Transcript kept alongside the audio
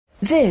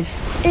This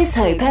is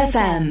Hope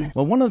FM.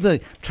 Well, one of the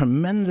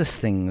tremendous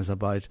things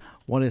about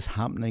what is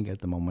happening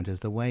at the moment is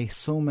the way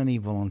so many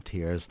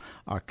volunteers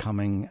are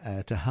coming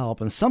to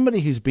help. And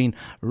somebody who's been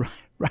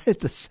right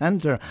at the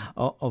centre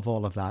of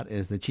all of that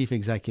is the Chief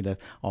Executive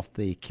of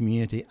the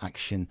Community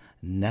Action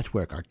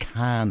Network, or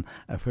CAN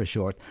for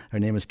short. Her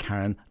name is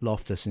Karen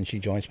Loftus, and she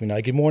joins me now.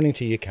 Good morning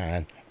to you,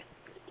 Karen.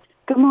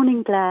 Good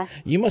morning, Blair.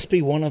 You must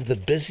be one of the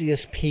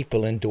busiest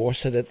people in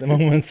Dorset at the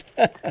moment.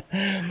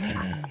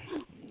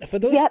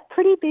 Yeah,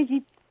 pretty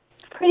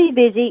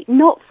busy.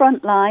 Not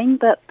frontline,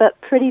 but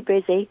pretty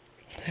busy.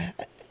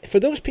 For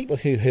those people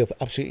who have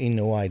absolutely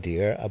no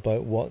idea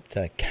about what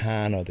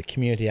CAN, or the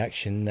Community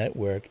Action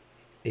Network,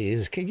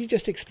 is, can you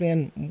just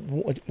explain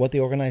what the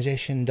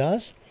organisation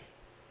does?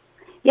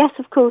 Yes,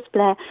 of course,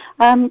 Blair.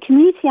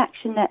 Community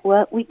Action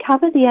Network, we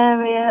cover the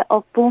area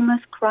of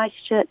Bournemouth,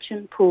 Christchurch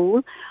and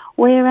Poole.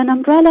 We're an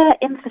umbrella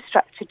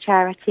infrastructure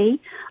charity,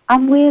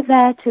 and we're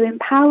there to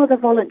empower the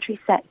voluntary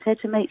sector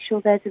to make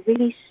sure there's a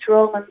really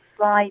strong and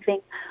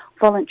thriving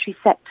voluntary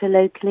sector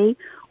locally.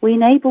 We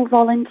enable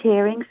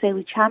volunteering, so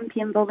we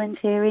champion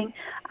volunteering,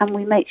 and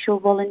we make sure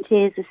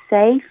volunteers are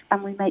safe,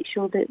 and we make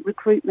sure that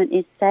recruitment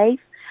is safe.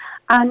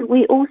 And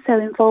we also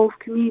involve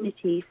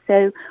communities,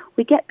 so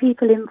we get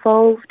people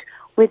involved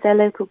with their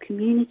local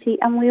community,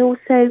 and we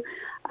also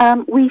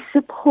we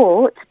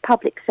support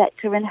public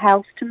sector and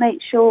health to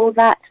make sure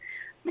that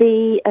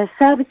the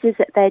services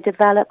that they're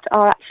developed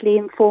are actually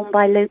informed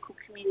by local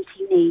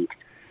community need.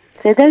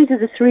 So those are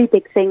the three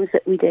big things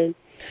that we do.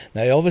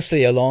 Now,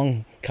 obviously,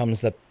 along comes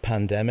the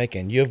pandemic,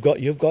 and you've got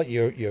your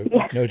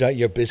yes, no doubt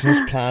your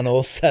business plan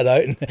all set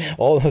out and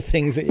all the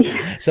things that you,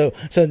 so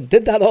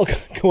did that all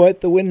go out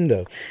the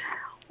window?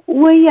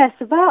 Well, yes,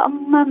 about a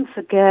month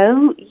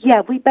ago,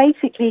 we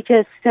basically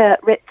just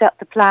ripped up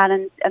the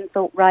plan and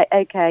thought, right,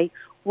 okay,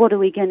 what are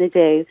we going to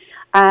do?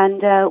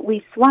 And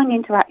we swung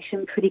into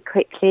action pretty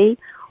quickly,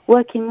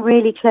 working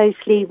really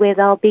closely with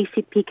our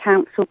BCP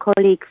Council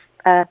colleagues.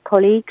 So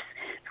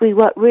we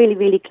work really,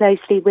 really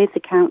closely with the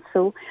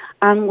council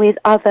and with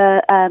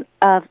other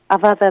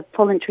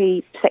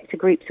voluntary sector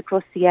groups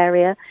across the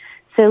area.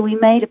 So we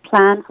made a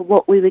plan for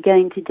what we were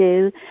going to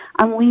do,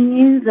 and we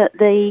knew that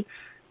the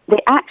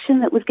action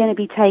that was going to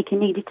be taken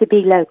needed to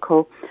be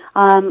local.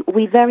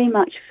 We very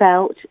much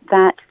felt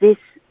that this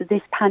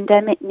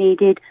pandemic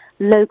needed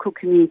local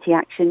community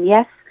action.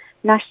 Yes,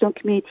 national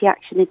community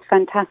action is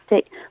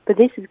fantastic, but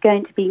this is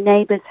going to be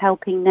neighbours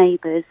helping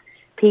neighbours.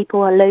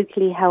 People are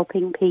locally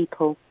helping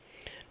people.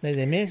 Now,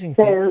 the amazing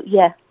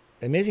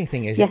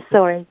thing is,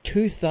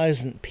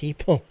 2,000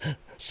 people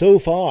so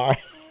far.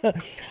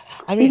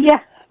 I mean,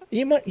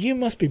 you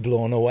must be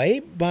blown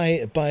away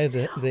by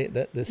the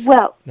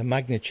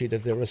magnitude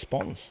of the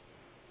response.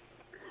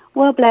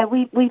 Well, Blair,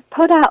 we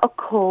put out a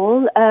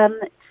call,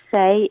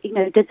 say,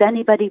 does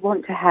anybody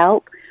want to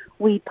help?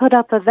 We put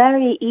up a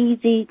very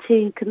easy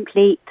to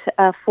complete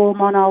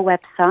form on our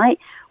website,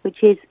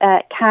 which is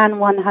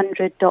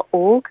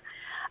can100.org.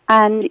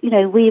 And,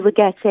 we were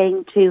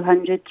getting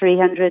 200,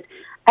 300.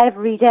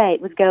 Every day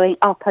it was going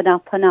up and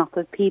up and up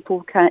of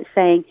people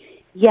saying,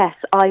 yes,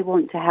 I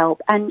want to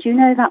help. And,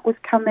 that was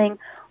coming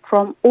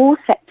from all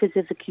sectors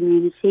of the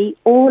community,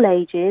 all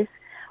ages.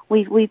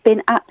 We've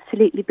been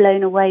absolutely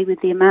blown away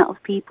with the amount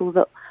of people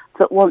that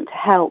want to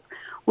help.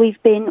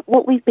 We've been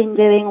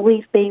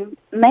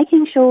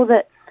making sure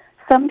that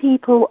some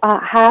people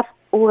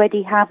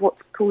already have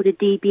what's called a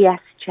DBS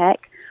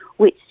check,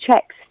 which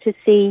checks to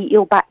see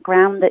your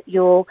background, that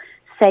you're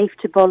safe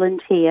to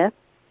volunteer.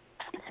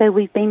 So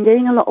we've been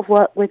doing a lot of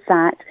work with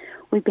that.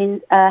 We've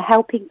been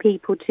helping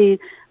people to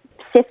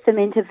sift them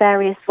into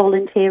various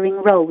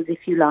volunteering roles,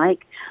 if you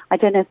like. I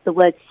don't know if the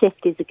word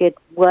sift is a good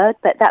word,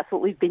 but that's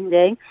what we've been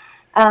doing.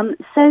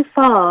 So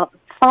far,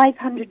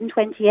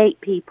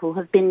 528 people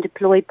have been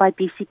deployed by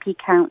BCP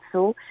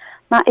Council.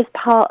 That is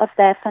part of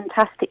their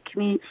fantastic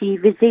community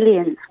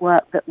resilience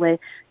work that we're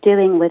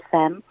doing with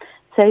them.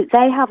 So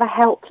they have a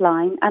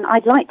helpline, and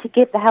I'd like to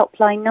give the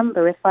helpline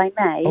number, if I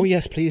may. Oh,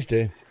 yes, please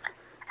do.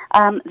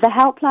 The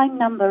helpline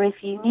number,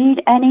 if you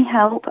need any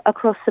help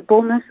across the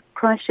Bournemouth,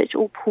 Christchurch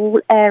or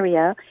Poole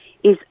area,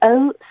 is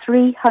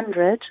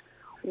 0300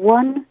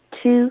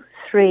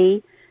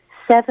 123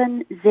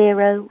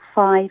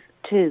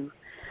 7052.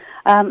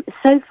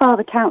 So far,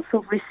 the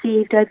council have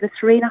received over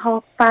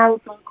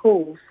 3,500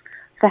 calls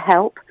for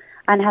help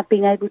and have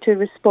been able to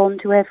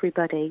respond to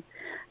everybody.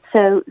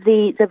 So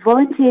the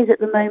volunteers at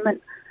the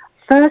moment,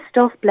 first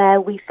off,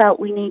 Blair, we felt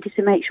we needed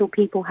to make sure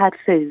people had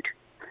food.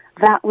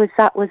 That was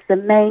the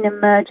main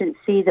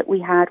emergency that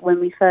we had when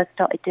we first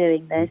started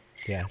doing this.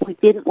 Yes. We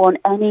didn't want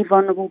any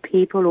vulnerable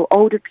people or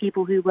older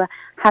people who were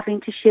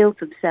having to shield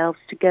themselves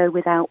to go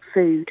without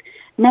food.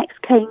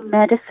 Next came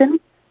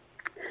medicine.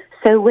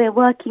 So we're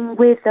working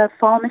with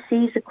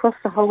pharmacies across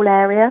the whole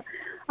area,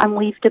 and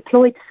we've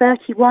deployed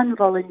 31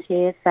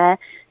 volunteers there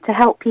to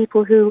help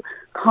people who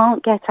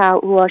can't get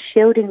out, who are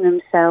shielding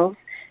themselves,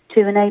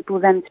 to enable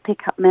them to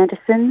pick up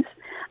medicines.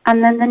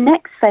 And then the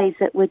next phase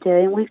that we're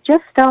doing, we've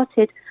just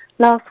started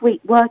last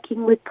week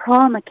working with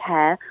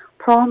Primacare.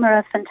 Prom are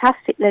a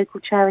fantastic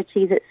local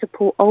charity that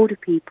support older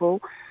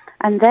people,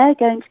 and they're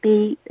going to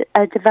be they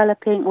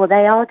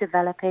are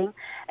developing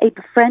a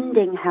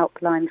befriending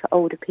helpline for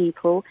older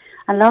people.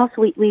 And last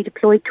week we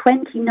deployed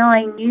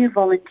 29 new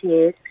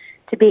volunteers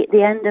to be at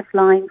the end of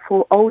line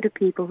for older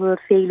people who are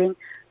feeling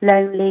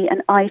lonely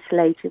and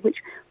isolated, which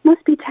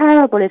must be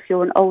terrible if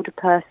you're an older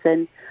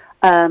person,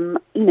 on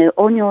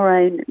your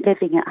own,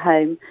 living at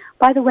home.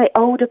 By the way,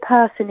 older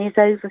person is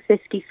over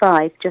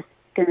 55. Just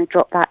going to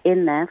drop that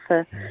in there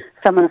for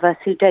some of us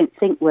who don't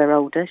think we're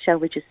older. Shall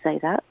we just say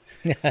that?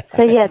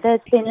 So yeah,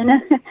 there's been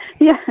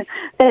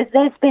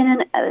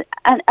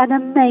an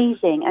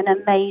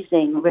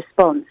amazing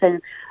response,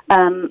 and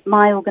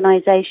my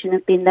organisation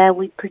have been there.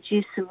 We've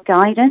produced some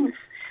guidance.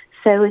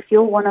 So if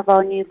you're one of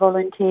our new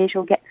volunteers,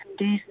 you'll get some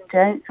do's and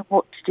don'ts of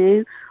what to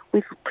do.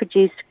 We've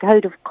produced a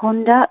code of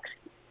conduct.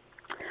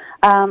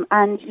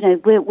 And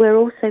we're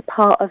also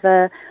part of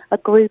a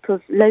group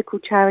of local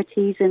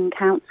charities and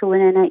council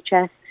and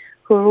NHS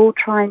who are all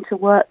trying to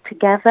work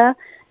together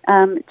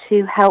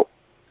to help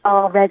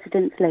our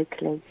residents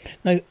locally.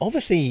 Now,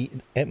 obviously,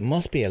 it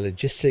must be a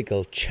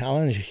logistical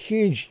challenge,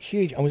 huge.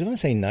 I was going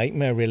to say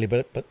nightmare, really,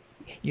 but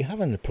you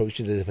haven't approached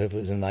it as if it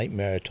was a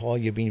nightmare at all.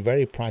 You've been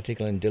very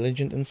practical and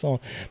diligent and so on.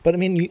 But I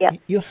mean,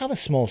 you have a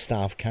small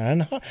staff,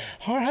 Karen.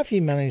 How have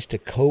you managed to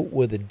cope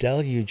with the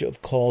deluge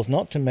of calls?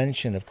 Not to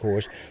mention, of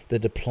course, the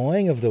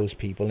deploying of those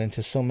people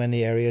into so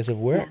many areas of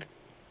work.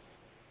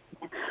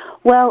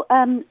 Well,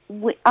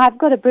 I've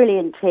got a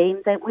brilliant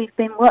team that we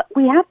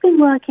have been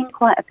working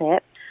quite a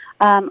bit.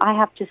 I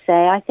have to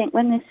say, I think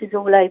when this is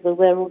all over,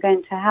 we're all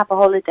going to have a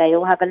holiday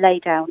or have a lay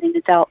down in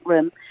a dark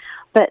room.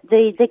 But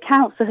the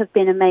council have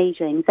been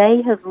amazing.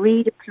 They have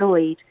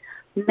redeployed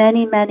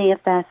many of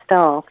their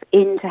staff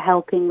into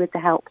helping with the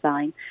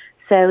helpline.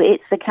 So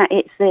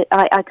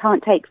I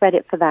can't take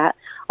credit for that.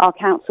 Our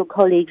council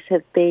colleagues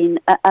have been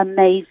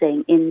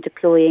amazing in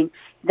deploying.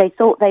 They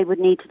thought they would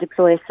need to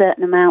deploy a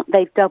certain amount.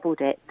 They've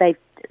doubled it.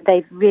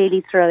 They've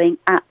really throwing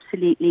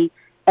absolutely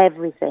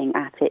everything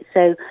at it.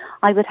 So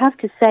I would have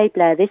to say,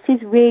 Blair, this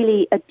is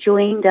really a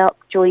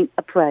joint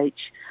approach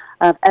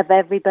of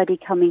everybody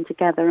coming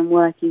together and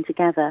working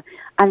together.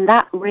 And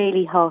that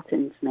really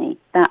heartens me.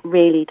 That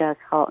really does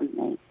hearten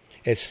me.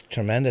 It's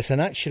tremendous.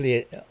 And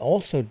actually,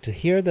 also to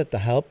hear that the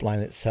helpline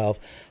itself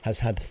has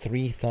had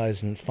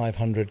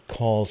 3,500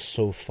 calls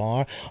so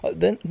far,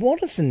 then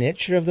what is the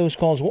nature of those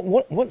calls?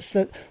 What's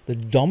the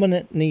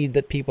dominant need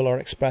that people are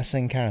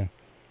expressing, Karen?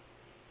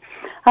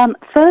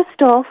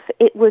 First off,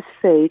 it was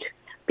food,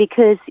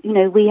 because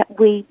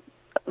we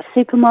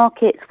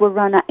supermarkets were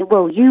run out.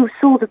 Well,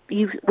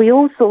 we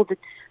all saw the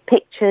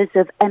pictures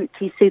of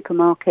empty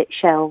supermarket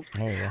shelves.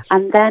 Oh, yes.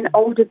 And then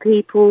older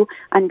people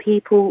and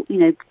people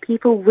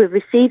were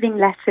receiving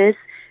letters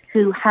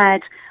who had,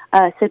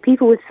 so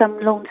people with some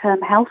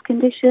long-term health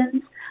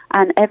conditions,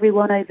 and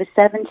everyone over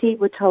 70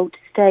 were told to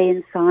stay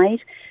inside.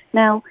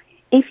 Now,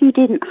 if you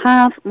didn't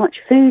have much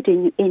food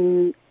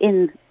in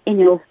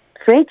your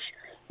fridge,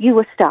 you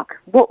were stuck.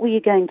 What were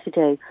you going to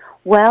do?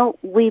 Well,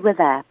 we were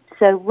there.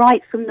 So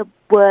right from the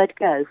word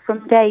go,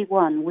 from day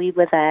one, we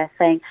were there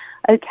saying,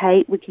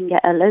 okay, we can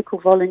get a local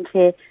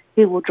volunteer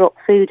who will drop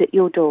food at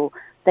your door.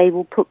 They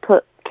will put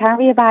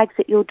carrier bags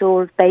at your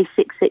door of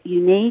basics that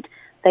you need.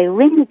 They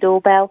ring the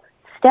doorbell,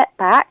 step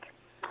back.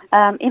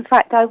 In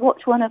fact, I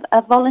watched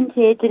a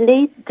volunteer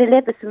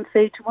deliver some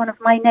food to one of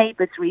my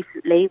neighbours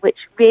recently, which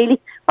really,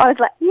 I was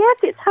like, yes,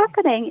 it's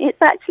happening.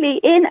 It's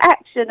actually in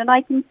action, and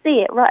I can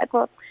see it right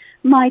across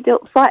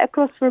right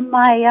across from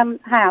my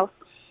house.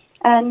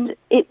 And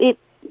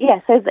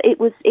so it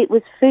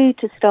was food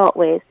to start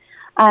with.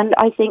 And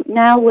I think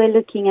now we're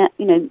looking at,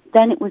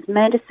 then it was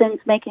medicines,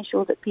 making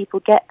sure that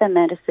people get their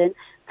medicine.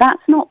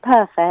 That's not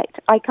perfect.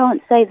 I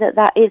can't say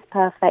that is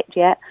perfect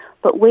yet,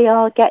 but we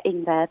are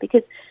getting there,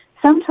 because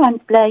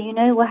sometimes, Blair,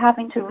 we're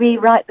having to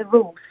rewrite the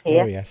rules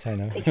here. Oh, yes, I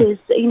know. Because,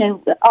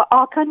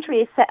 our country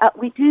is set up,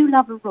 we do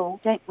love a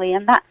rule, don't we?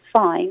 And that's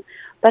fine.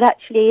 But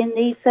actually, in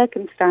these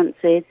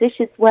circumstances, this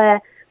is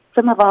where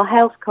some of our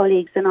health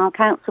colleagues and our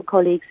council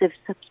colleagues have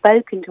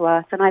spoken to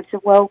us, and I've said,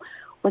 well,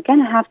 we're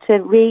going to have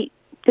to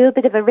do a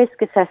bit of a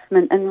risk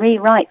assessment and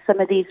rewrite some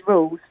of these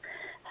rules.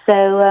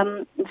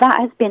 So that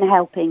has been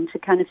helping to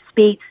kind of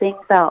speed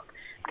things up,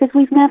 because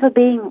we've never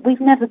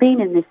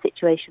been in this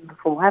situation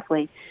before, have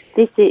we?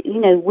 This is,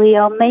 we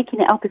are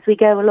making it up as we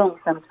go along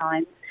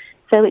sometimes.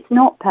 So it's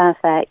not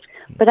perfect,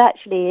 but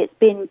actually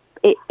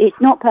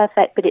it's not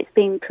perfect, but it's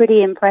been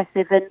pretty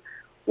impressive. And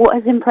what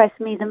has impressed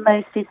me the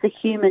most is the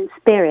human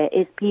spirit,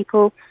 is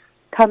people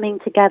coming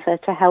together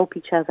to help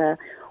each other.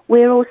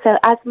 We're also,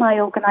 as my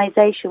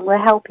organisation, we're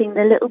helping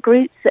the little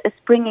groups that are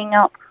springing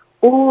up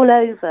all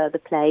over the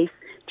place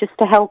just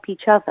to help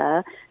each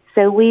other.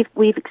 So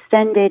we've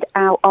extended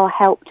out our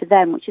help to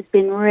them, which has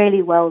been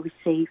really well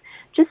received,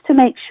 just to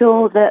make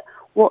sure that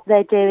what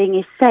they're doing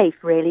is safe,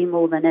 really,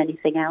 more than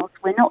anything else.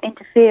 We're not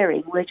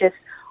interfering. We're just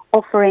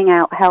offering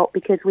out help,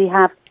 because we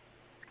have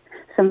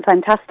some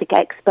fantastic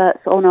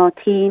experts on our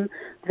team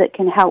that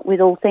can help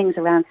with all things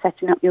around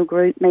setting up your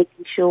group,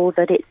 making sure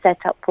that it's set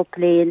up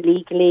properly and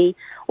legally,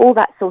 all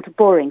that sort of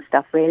boring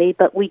stuff, really.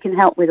 But we can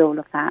help with all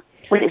of that.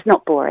 Well, it's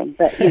not boring,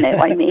 but you know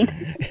what I mean.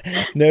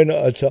 No,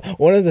 not at all.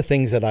 One of the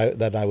things that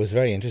I was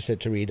very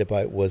interested to read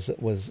about was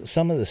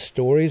some of the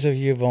stories of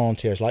your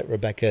volunteers, like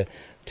Rebecca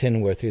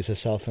Tinworth, who's a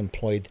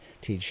self-employed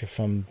teacher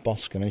from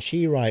Boscombe, and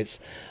she writes,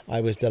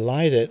 "I was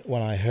delighted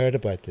when I heard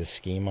about this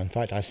scheme. In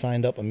fact, I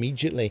signed up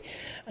immediately,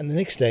 and the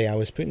next day I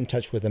was put in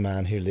touch with a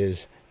man who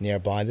lives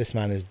nearby. This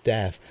man is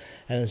deaf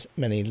and has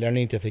many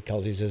learning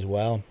difficulties as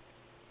well,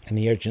 and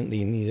he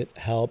urgently needed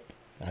help.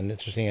 And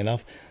interesting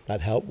enough, that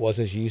help was,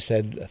 as you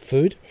said,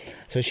 food.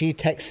 So she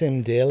texts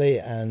him daily,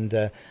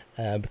 and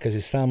because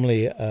his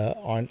family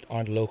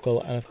aren't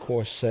local, and of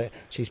course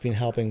she's been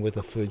helping with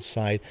the food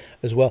side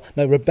as well.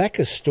 Now,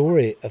 Rebecca's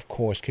story, of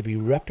course, could be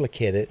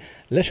replicated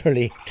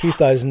literally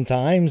 2,000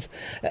 times.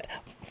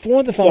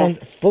 For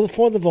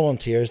the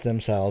volunteers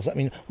themselves, I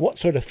mean, what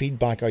sort of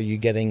feedback are you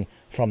getting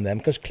from them?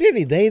 Because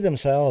clearly they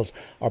themselves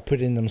are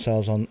putting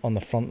themselves on the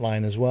front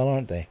line as well,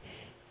 aren't they?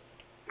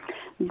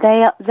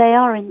 They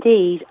are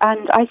indeed,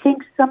 and I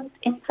think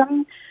in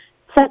some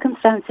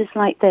circumstances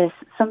like this,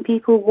 some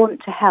people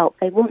want to help.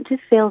 They want to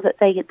feel that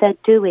they're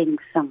doing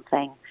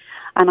something,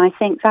 and I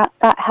think that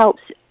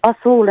helps us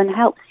all and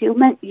helps your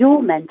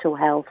mental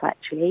health,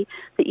 actually,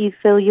 that you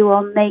feel you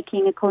are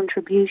making a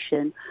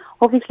contribution.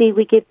 Obviously,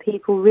 we give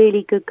people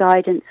really good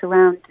guidance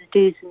around the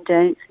do's and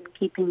don'ts and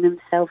keeping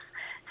themselves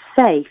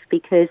safe,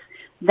 because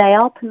they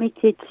are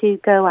permitted to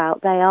go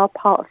out. They are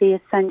part of the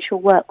essential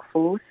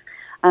workforce.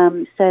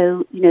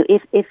 So, you know,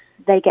 if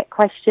they get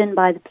questioned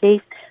by the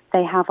police,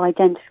 they have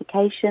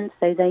identification,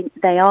 so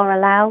they are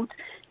allowed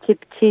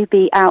to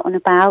be out and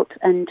about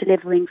and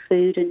delivering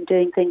food and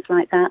doing things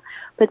like that.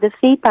 But the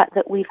feedback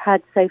that we've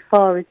had so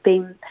far has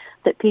been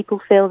that people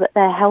feel that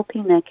they're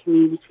helping their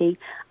community,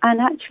 and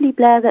actually,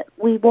 Blair, that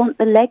we want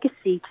the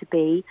legacy to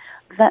be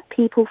that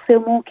people feel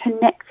more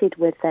connected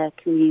with their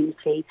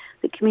community,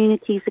 that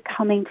communities are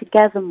coming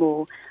together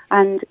more.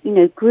 And, you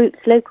know,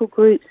 local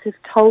groups have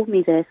told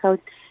me this. I was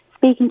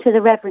speaking to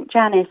the Reverend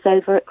Janice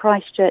over at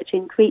Christchurch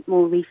in Crete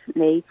more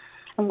recently,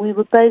 and we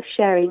were both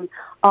sharing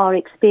our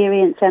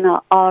experience and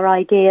our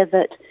idea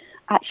that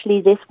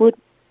actually this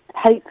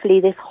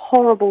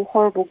horrible,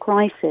 horrible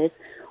crisis,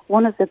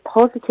 one of the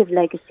positive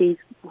legacies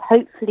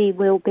hopefully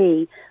will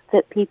be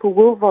that people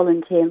will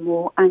volunteer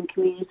more and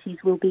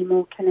communities will be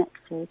more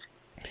connected.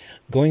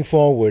 Going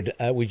forward,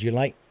 would you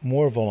like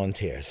more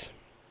volunteers?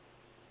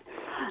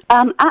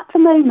 At the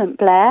moment,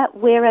 Blair,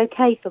 we're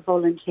okay for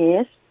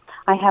volunteers,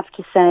 I have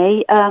to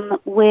say.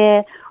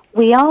 What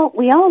we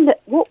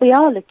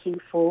are looking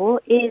for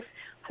is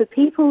for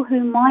people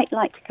who might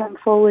like to come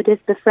forward as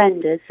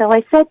befrienders. So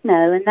I said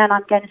no, and then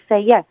I'm going to say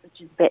yes, which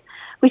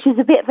is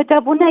a bit of a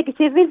double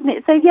negative, isn't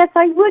it? So yes,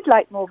 I would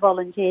like more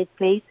volunteers,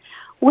 please.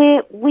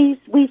 We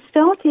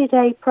started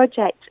a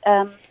project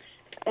at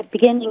the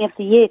beginning of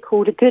the year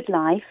called A Good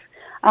Life.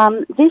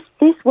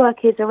 This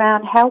work is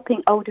around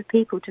helping older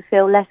people to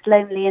feel less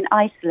lonely and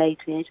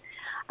isolated.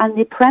 And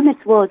the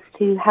premise was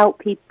to help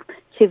people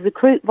to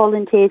recruit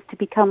volunteers to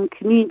become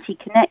community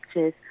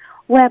connectors,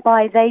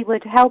 whereby they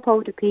would help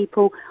older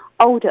people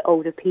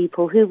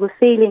who were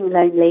feeling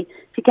lonely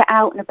to get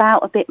out and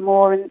about a bit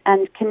more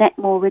and connect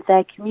more with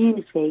their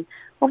community.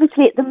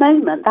 Obviously, at the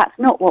moment, that's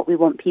not what we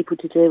want people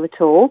to do at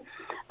all.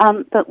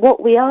 But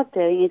what we are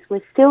doing is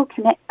we're still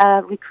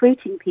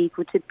recruiting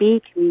people to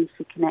be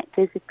community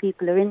connectors if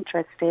people are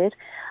interested.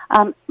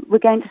 We're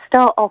going to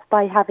start off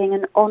by having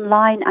an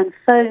online and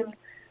phone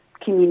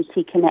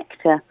community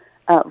connector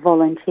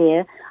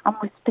volunteer, and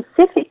we're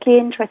specifically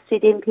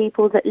interested in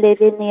people that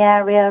live in the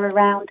area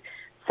around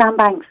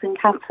Sandbanks and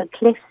Camford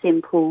Cliffs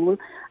in Poole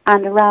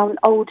and around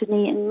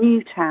Alderney and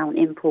Newtown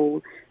in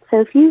Poole. So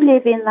if you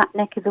live in that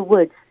neck of the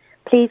woods,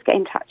 please get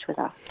in touch with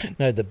us.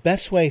 Now, the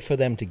best way for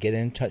them to get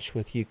in touch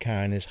with you,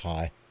 Karen, is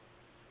how?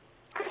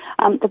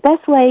 The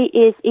best way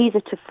is either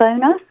to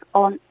phone us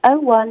on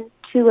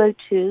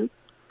 01202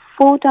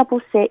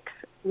 466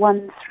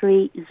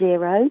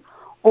 130,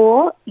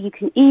 or you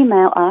can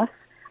email us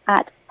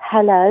at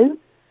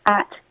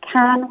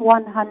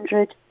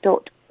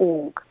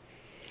hello@can100.org.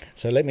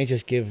 So let me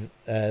just give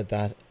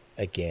that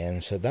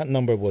again. So that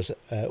number was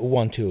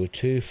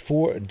 01202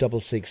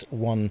 466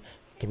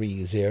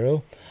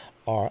 130,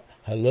 or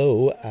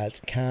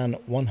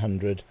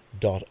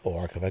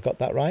hello@can100.org. Have I got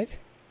that right?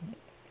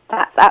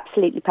 That's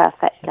absolutely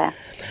perfect there.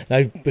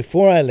 Now,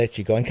 before I let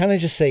you go, and can I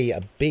just say a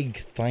big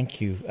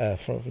thank you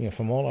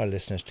from all our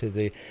listeners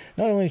to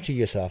not only to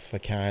yourself,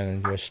 Karen,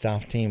 and your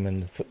staff team,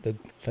 and the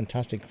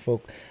fantastic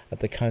folk at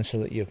the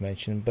council that you've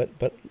mentioned, but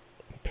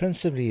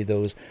principally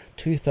those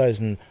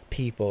 2,000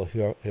 people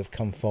who have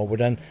come forward,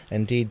 and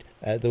indeed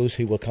those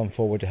who will come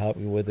forward to help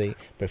you with the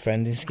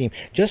befriending scheme.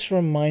 Just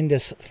remind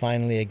us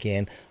finally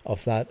again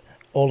of that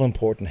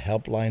all-important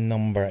helpline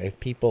number. If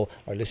people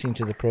are listening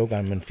to the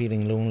programme and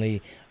feeling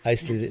lonely,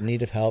 isolated, in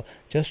need of help,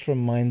 just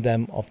remind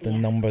them of the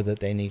number that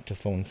they need to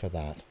phone for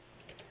that.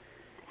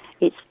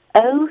 It's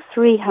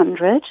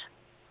 0300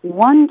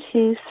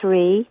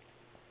 123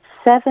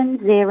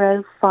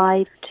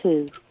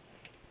 7052.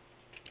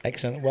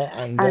 Excellent. Well,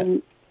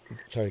 and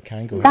sorry,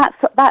 Karen, go ahead.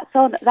 That's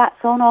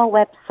on our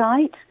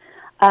website,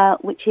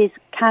 which is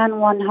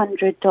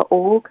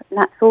can100.org, and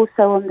that's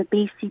also on the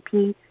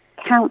BCP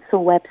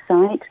Council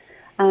website.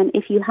 And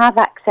if you have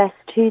access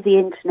to the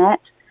internet,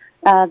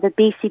 the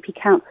BCP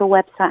Council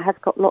website has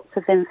got lots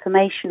of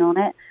information on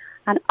it.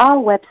 And our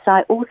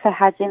website also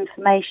has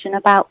information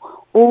about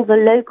all the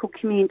local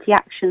community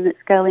action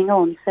that's going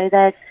on. So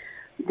there's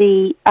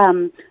the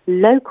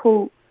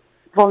local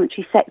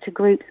voluntary sector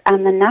groups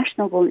and the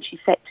national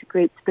voluntary sector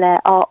groups, Blair,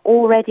 are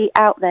already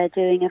out there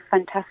doing a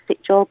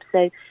fantastic job.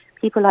 So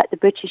people like the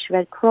British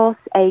Red Cross,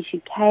 Age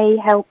UK,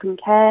 Help and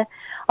Care.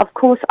 Of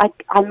course, I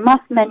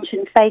must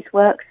mention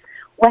FaithWorks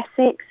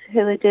Wessex, who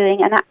are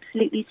doing an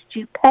absolutely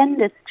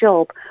stupendous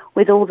job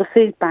with all the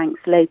food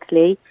banks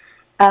locally.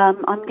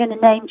 I'm going to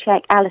name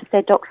check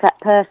Alistair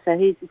Doxat-Purser,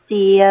 who's the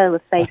CEO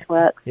of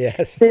FaithWorks,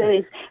 yes,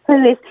 who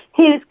is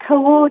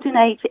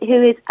coordinating,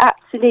 who is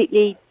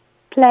absolutely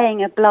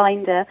playing a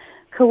blinder,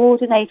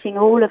 coordinating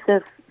all of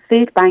the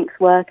food banks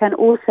work and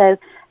also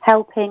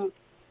helping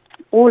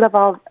all of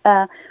our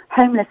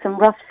homeless and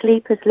rough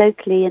sleepers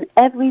locally. And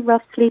every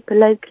rough sleeper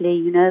locally,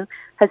 you know,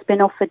 has been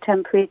offered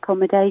temporary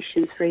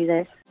accommodation through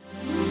this.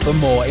 For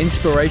more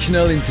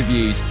inspirational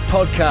interviews,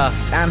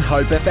 podcasts and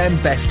Hope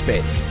FM best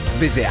bits,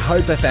 visit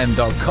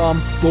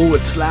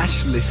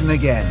hopefm.com/listen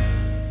again.